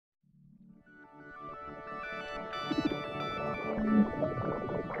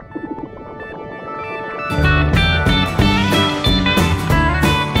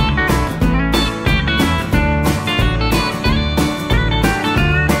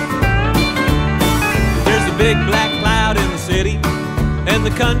big black cloud in the city, and the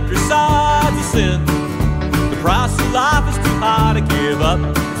countryside's a sin. The price of life is too high to give up,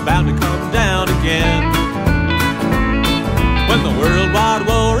 it's bound to come down again. When the worldwide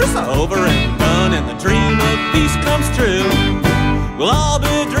war is over and done and the dream of peace comes true, we'll all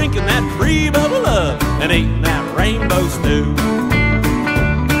be drinking that free bubble up and eating that rainbow stew.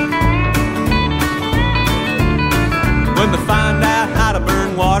 When they find out how to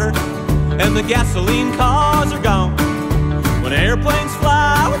burn water and the gasoline cars are gone, when airplanes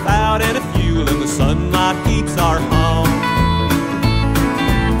fly without any fuel and the sunlight heats our home,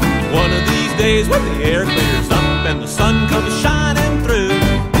 one of these days when the air clears up and the sun comes shining through,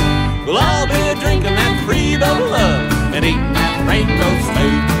 we'll all be drinking that free bubble up and eating that rainbow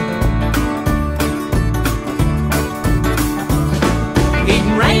stew.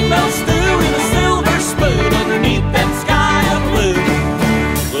 Eating rainbow stew in a silver spoon underneath that sky of blue.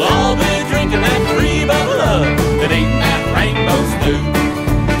 We'll all be drinking that free bubble up and eating that rainbow stew.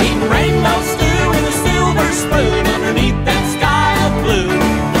 Eating rainbow stew in a silver spoon underneath that sky of blue.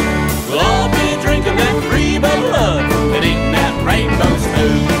 We'll all be drinking that free bubble up and eating that rainbow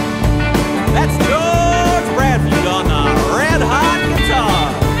stew. That's George Bradford on the red-hot guitar.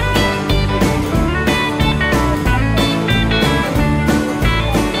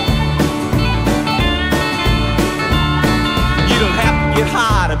 You don't have to get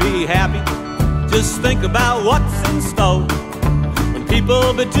high to be happy, just think about what's in store. When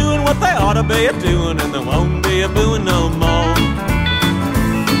people be doing what they ought to be doing and there won't be a booing no more.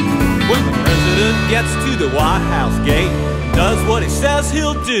 When the president gets to the White House gate and does what he says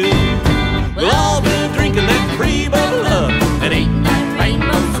he'll do, we'll all be drinking that free bubble up and eating that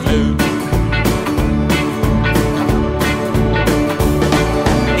rainbow stew.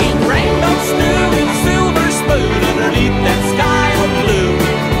 Eating rainbow stew in a silver spoon underneath that sky of blue.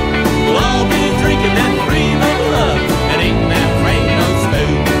 We'll all be drinking that free bubble up and eating that rainbow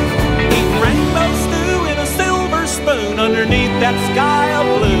stew. Eating rainbow stew in a silver spoon underneath that sky of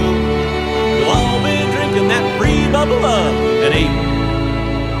blue. We'll all be drinking that free bubble up and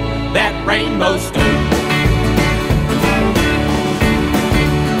eating that rainbow stew.